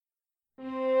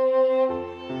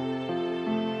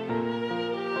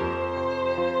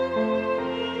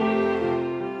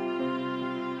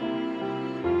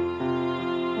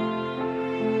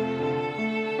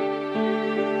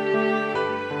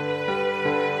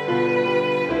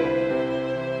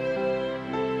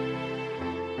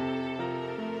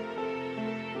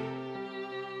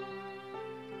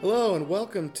Hello and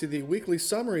welcome to the weekly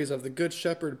summaries of the Good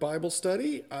Shepherd Bible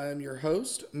Study. I am your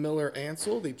host, Miller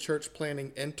Ansel, the church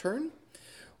planning intern.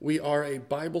 We are a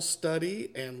Bible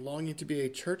study and longing to be a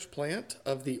church plant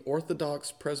of the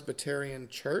Orthodox Presbyterian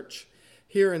Church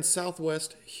here in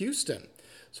Southwest Houston.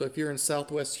 So if you're in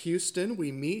Southwest Houston,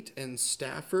 we meet in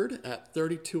Stafford at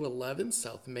 3211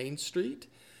 South Main Street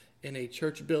in a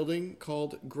church building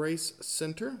called Grace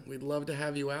Center. We'd love to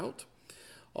have you out.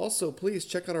 Also, please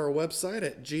check out our website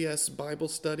at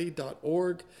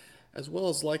gsbiblestudy.org, as well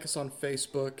as like us on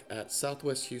Facebook at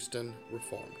Southwest Houston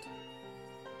Reformed.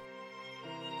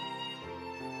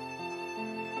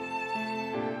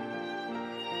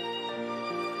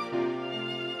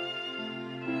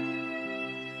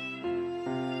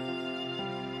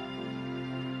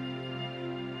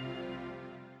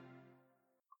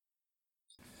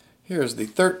 Here's the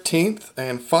 13th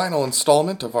and final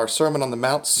installment of our Sermon on the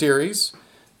Mount series,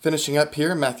 finishing up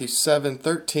here, Matthew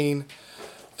 7:13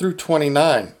 through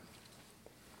 29.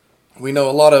 We know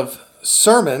a lot of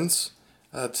sermons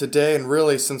today, and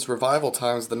really since revival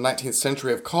times, the 19th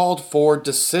century, have called for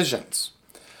decisions.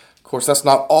 Of course, that's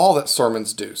not all that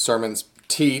sermons do. Sermons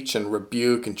teach and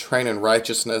rebuke and train in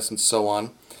righteousness and so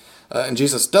on. And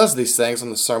Jesus does these things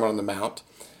on the Sermon on the Mount.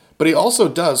 But he also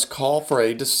does call for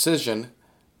a decision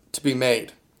to be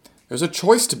made. There's a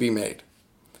choice to be made.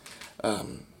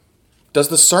 Does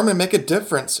the sermon make a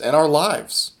difference in our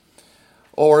lives?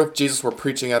 Or if Jesus were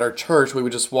preaching at our church, we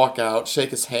would just walk out,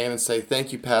 shake his hand, and say,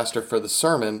 "Thank you, Pastor, for the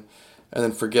sermon," and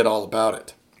then forget all about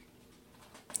it.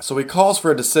 So he calls for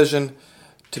a decision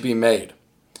to be made.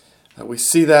 We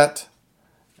see that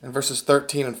in verses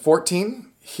 13 and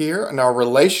 14 here in our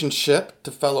relationship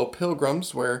to fellow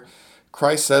pilgrims, where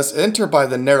Christ says, "Enter by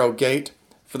the narrow gate,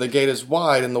 for the gate is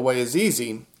wide and the way is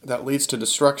easy that leads to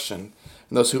destruction,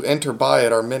 and those who enter by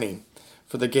it are many.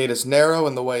 For the gate is narrow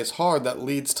and the way is hard that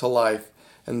leads to life,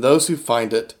 and those who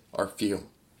find it are few."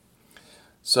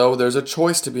 So there's a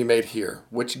choice to be made here.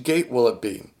 Which gate will it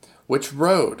be? Which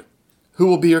road? Who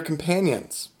will be your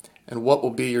companions? And what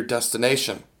will be your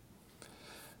destination?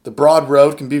 The broad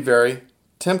road can be very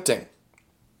tempting.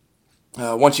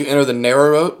 Once you enter the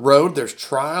narrow road, there's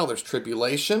trial, there's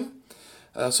tribulation.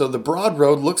 So the broad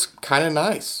road looks kind of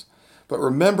nice. But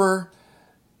remember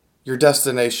your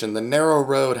destination. The narrow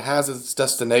road has its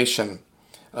destination,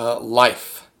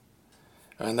 life.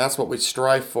 And that's what we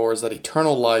strive for, is that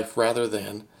eternal life rather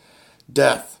than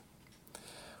death.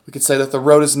 We could say that the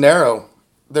road is narrow.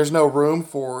 There's no room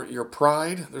for your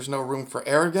pride. There's no room for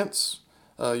arrogance,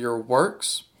 your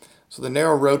works. So the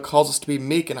narrow road calls us to be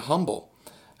meek and humble,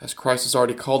 as Christ has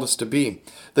already called us to be.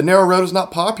 The narrow road is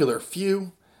not popular.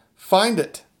 Few find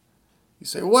it. You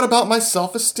say, what about my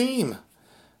self-esteem?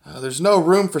 There's no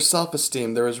room for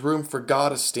self-esteem. There is room for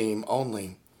God-esteem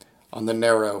only on the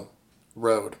narrow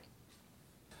road.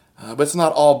 But it's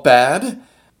not all bad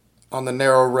on the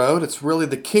narrow road. It's really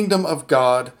the kingdom of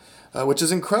God, which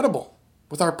is incredible,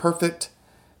 with our perfect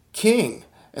King.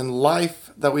 And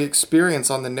life that we experience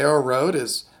on the narrow road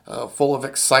is full of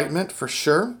excitement for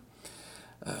sure.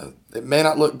 It may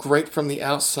not look great from the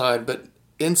outside, but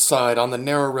inside on the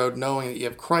narrow road, knowing that you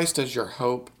have Christ as your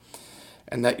hope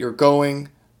and that you're going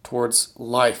towards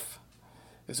life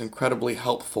is incredibly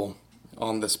helpful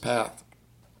on this path.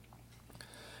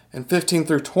 In 15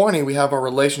 through 20, we have our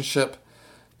relationship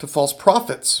to false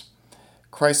prophets.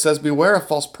 Christ says, "Beware of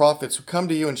false prophets who come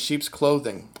to you in sheep's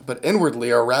clothing, but inwardly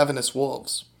are ravenous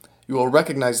wolves. You will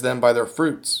recognize them by their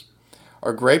fruits.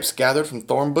 Are grapes gathered from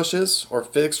thorn bushes, or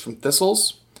figs from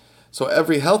thistles? So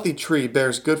every healthy tree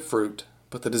bears good fruit,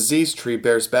 but the diseased tree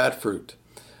bears bad fruit.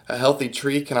 A healthy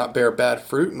tree cannot bear bad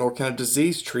fruit, nor can a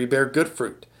diseased tree bear good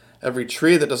fruit. Every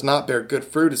tree that does not bear good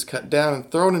fruit is cut down and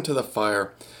thrown into the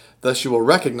fire. Thus you will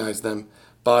recognize them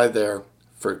by their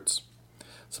fruits."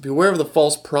 So beware of the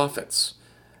false prophets.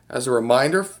 As a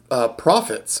reminder,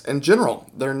 prophets in general,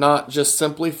 they're not just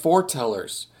simply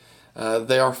foretellers.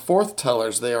 They are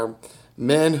forthtellers. They are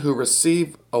men who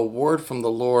receive a word from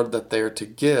the Lord that they are to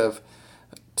give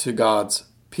to God's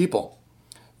people,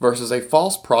 versus a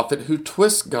false prophet who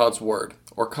twists God's word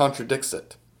or contradicts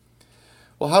it.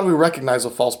 Well, how do we recognize a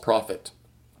false prophet?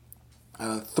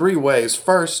 3 ways.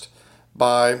 First,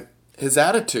 by his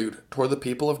attitude toward the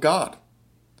people of God.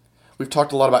 We've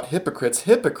talked a lot about hypocrites.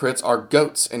 Hypocrites are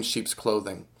goats in sheep's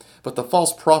clothing, but the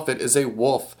false prophet is a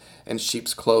wolf in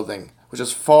sheep's clothing, which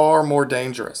is far more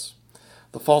dangerous.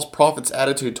 The false prophet's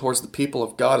attitude towards the people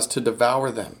of God is to devour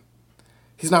them.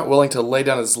 He's not willing to lay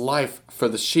down his life for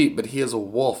the sheep, but he is a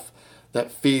wolf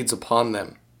that feeds upon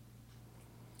them.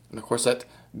 And of course, at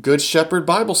Good Shepherd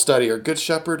Bible study or Good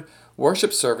Shepherd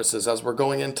worship services, as we're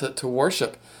going into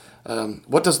worship,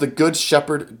 What does the good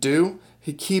shepherd do?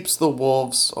 He keeps the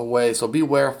wolves away. So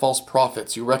beware of false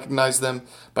prophets. You recognize them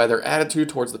by their attitude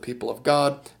towards the people of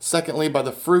God. Secondly, by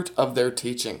the fruit of their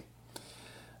teaching.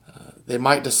 They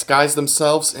might disguise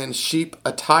themselves in sheep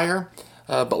attire,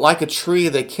 but like a tree,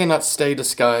 they cannot stay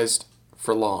disguised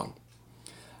for long.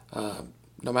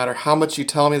 No matter how much you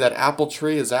tell me that apple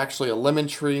tree is actually a lemon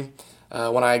tree,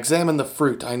 when I examine the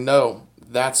fruit, I know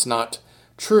that's not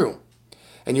true.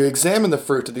 And you examine the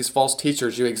fruit of these false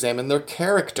teachers, you examine their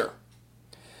character,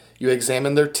 you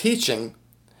examine their teaching,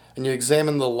 and you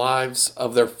examine the lives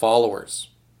of their followers.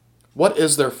 What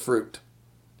is their fruit?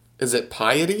 Is it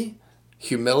piety,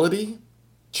 humility,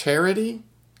 charity,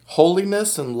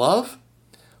 holiness, and love?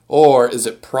 Or is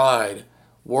it pride,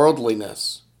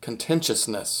 worldliness,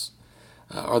 contentiousness?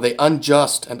 Are they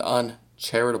unjust and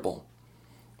uncharitable?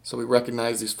 So we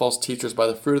recognize these false teachers by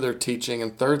the fruit of their teaching,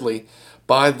 and thirdly,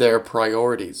 by their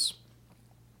priorities.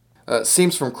 It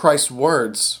seems from Christ's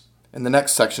words in the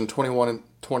next section, 21 and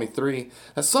 23,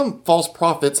 that some false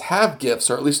prophets have gifts,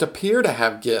 or at least appear to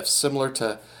have gifts, similar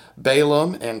to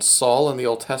Balaam and Saul in the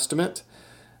Old Testament,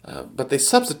 but they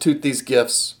substitute these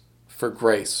gifts for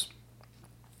grace.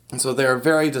 And so they are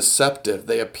very deceptive.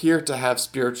 They appear to have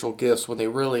spiritual gifts when they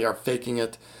really are faking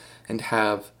it and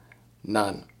have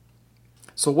none.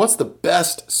 So what's the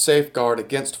best safeguard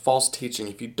against false teaching?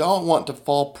 If you don't want to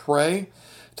fall prey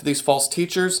to these false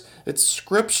teachers, it's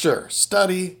Scripture.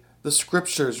 Study the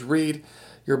Scriptures. Read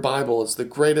your Bible. It's the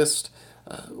greatest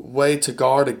way to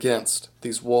guard against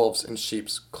these wolves in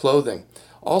sheep's clothing.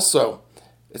 Also,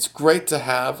 it's great to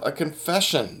have a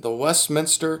confession. The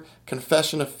Westminster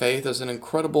Confession of Faith is an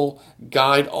incredible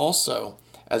guide also,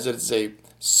 as it is a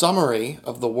summary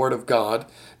of the Word of God,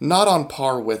 not on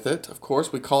par with it. Of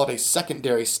course, we call it a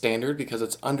secondary standard because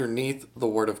it's underneath the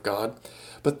Word of God.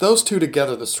 But those two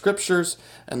together, the Scriptures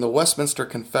and the Westminster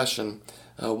Confession,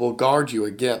 will guard you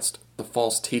against the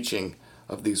false teaching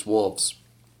of these wolves.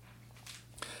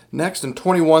 Next, in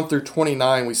 21 through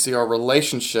 29, we see our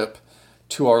relationship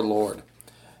to our Lord.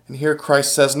 And here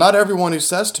Christ says, "Not everyone who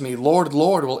says to me, 'Lord,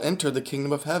 Lord,' will enter the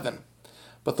kingdom of heaven,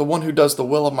 but the one who does the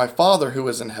will of my Father who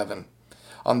is in heaven.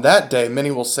 On that day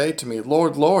many will say to me,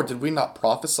 'Lord, Lord, did we not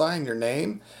prophesy in your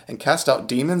name, and cast out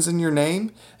demons in your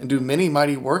name, and do many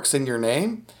mighty works in your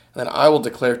name?' And then I will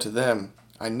declare to them,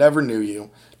 'I never knew you.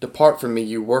 Depart from me,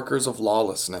 you workers of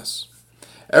lawlessness.'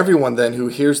 Everyone then who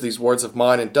hears these words of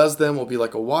mine and does them will be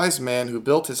like a wise man who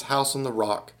built his house on the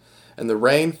rock. And the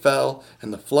rain fell,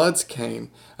 and the floods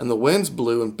came, and the winds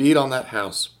blew and beat on that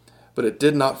house. But it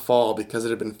did not fall, because it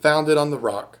had been founded on the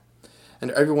rock.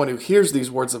 And everyone who hears these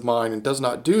words of mine and does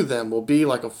not do them will be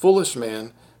like a foolish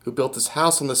man who built his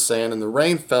house on the sand, and the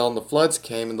rain fell, and the floods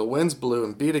came, and the winds blew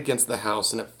and beat against the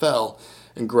house, and it fell,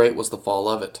 and great was the fall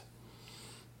of it."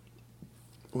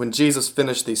 When Jesus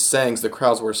finished these sayings, the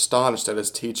crowds were astonished at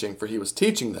his teaching, for he was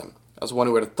teaching them as one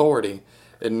who had authority,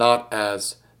 and not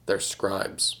as their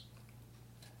scribes.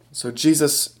 So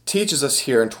Jesus teaches us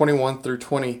here in 21 through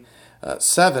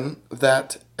 27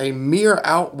 that a mere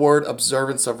outward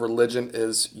observance of religion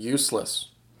is useless.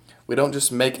 We don't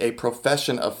just make a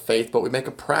profession of faith, but we make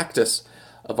a practice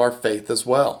of our faith as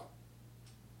well.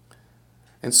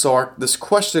 And so this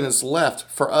question is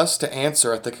left for us to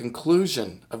answer at the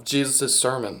conclusion of Jesus'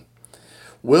 sermon.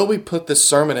 Will we put this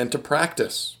sermon into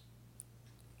practice?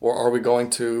 Or are we going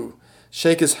to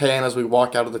shake his hand as we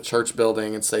walk out of the church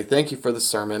building and say, "Thank you for the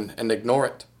sermon," and ignore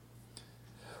it?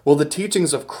 Will the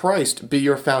teachings of Christ be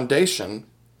your foundation,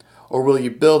 or will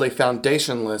you build a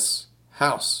foundationless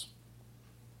house?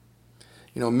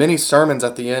 Many sermons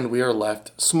at the end we are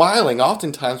left smiling.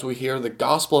 Oftentimes we hear the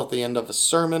gospel at the end of a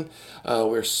sermon.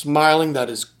 We're smiling. That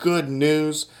is good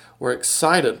news. We're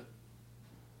excited.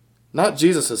 Not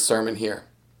Jesus' sermon here.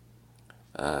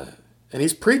 And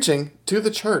he's preaching to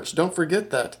the church. Don't forget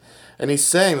that. And he's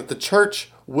saying that the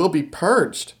church will be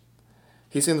purged.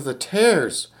 He's saying that the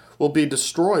tares will be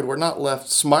destroyed. We're not left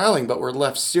smiling, but we're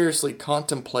left seriously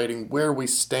contemplating where we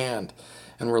stand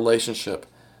in relationship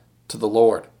to the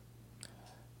Lord.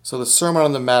 So the Sermon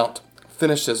on the Mount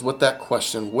finishes with that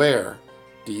question, where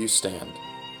do you stand?